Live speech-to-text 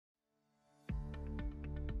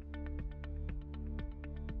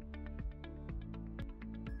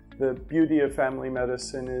The beauty of family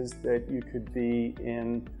medicine is that you could be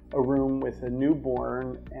in a room with a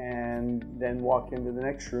newborn and then walk into the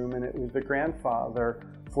next room and it was the grandfather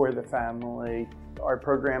for the family. Our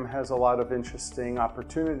program has a lot of interesting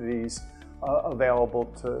opportunities available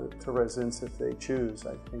to residents if they choose.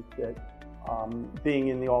 I think that being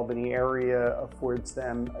in the Albany area affords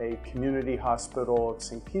them a community hospital at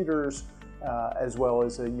St. Peter's, as well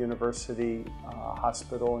as a university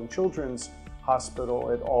hospital and children's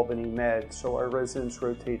hospital at Albany Med. So our residents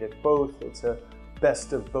rotate at both. It's a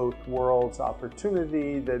best of both worlds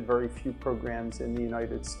opportunity that very few programs in the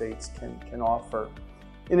United States can offer.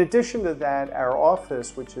 In addition to that, our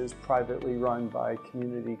office, which is privately run by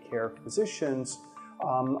community care physicians,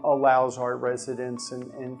 allows our residents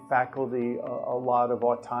and faculty a lot of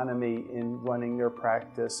autonomy in running their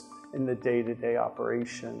practice in the day-to-day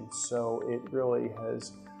operations. So it really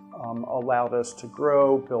has allowed us to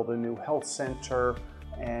grow, build a new health center,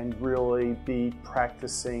 and really be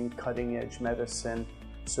practicing cutting-edge medicine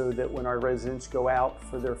so that when our residents go out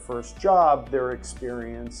for their first job, they're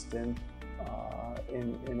experienced in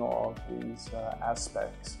all of these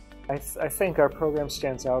aspects. I think our program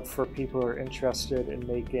stands out for people who are interested in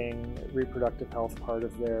making reproductive health part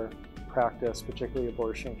of their practice, particularly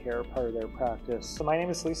abortion care part of their practice. So my name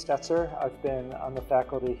is Lee Stetzer. I've been on the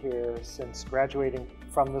faculty here since graduating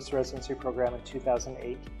from this residency program in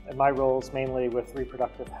 2008. And my role is mainly with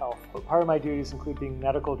reproductive health. But part of my duties include being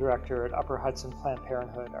medical director at Upper Hudson Planned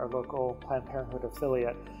Parenthood, our local Planned Parenthood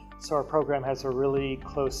affiliate. So our program has a really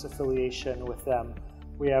close affiliation with them.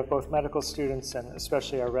 We have both medical students and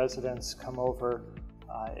especially our residents come over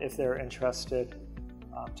if they're interested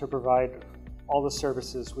to provide all the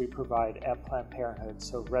services we provide at Planned Parenthood.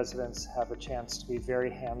 So residents have a chance to be very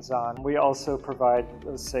hands-on. We also provide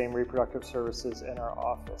the same reproductive services in our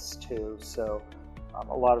office too. So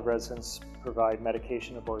a lot of residents provide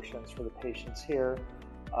medication abortions for the patients here.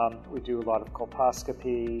 We do a lot of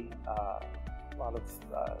colposcopy, a lot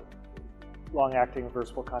of long-acting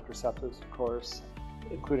reversible contraceptives, of course,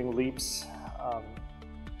 including LEAPs.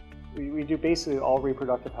 We do basically all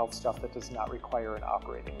reproductive health stuff that does not require an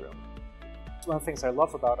operating room. One of the things I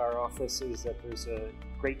love about our office is that there's a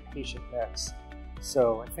great patient mix.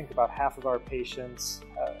 So I think about half of our patients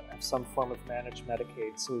have some form of managed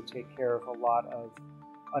Medicaid, so we take care of a lot of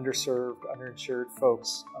underserved, underinsured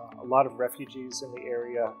folks. A lot of refugees in the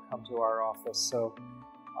area come to our office, so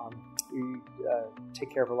we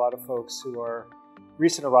take care of a lot of folks who are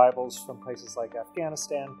recent arrivals from places like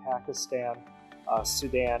Afghanistan, Pakistan,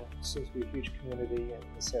 Sudan. Seems to be a huge community in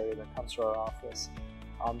this area that comes to our office.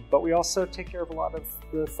 But we also take care of a lot of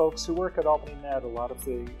the folks who work at Albany Med, a lot of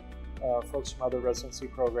the folks from other residency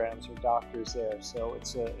programs or doctors there. So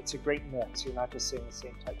it's a great mix. You're not just seeing the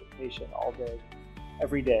same type of patient all day,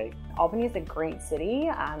 every day. Albany is a great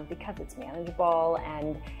city because it's manageable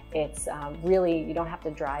and it's really, you don't have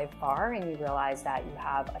to drive far and you realize that you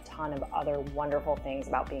have a ton of other wonderful things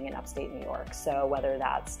about being in upstate New York. So whether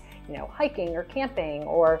that's, hiking or camping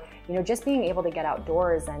or, just being able to get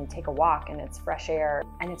outdoors and take a walk and it's fresh air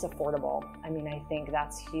and it's affordable. I mean, I think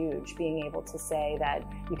that's huge, being able to say that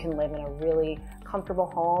you can live in a really comfortable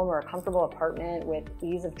home or a comfortable apartment with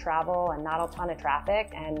ease of travel and not a ton of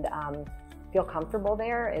traffic and feel comfortable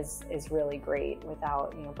there is really great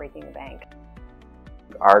without breaking the bank.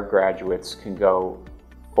 Our graduates can go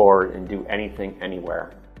forward and do anything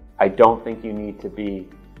anywhere. I don't think you need to be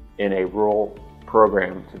in a rural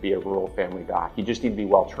program to be a rural family doc. You just need to be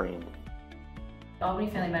well trained. Albany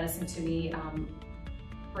Family Medicine to me,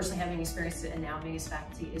 personally having experienced it and now being as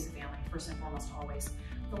faculty, is a family first and foremost always.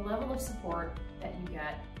 The level of support that you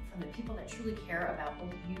get from the people that truly care about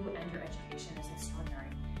both you and your education is extraordinary.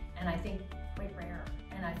 And I think quite rare,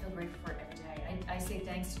 and I feel grateful for it every day. I say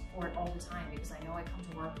thanks for it all the time because I know I come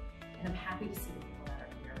to work and I'm happy to see the people that are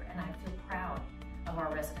here, and I feel proud of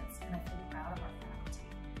our residents, and I feel proud of our faculty,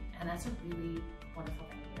 and that's a really wonderful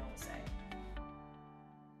thing.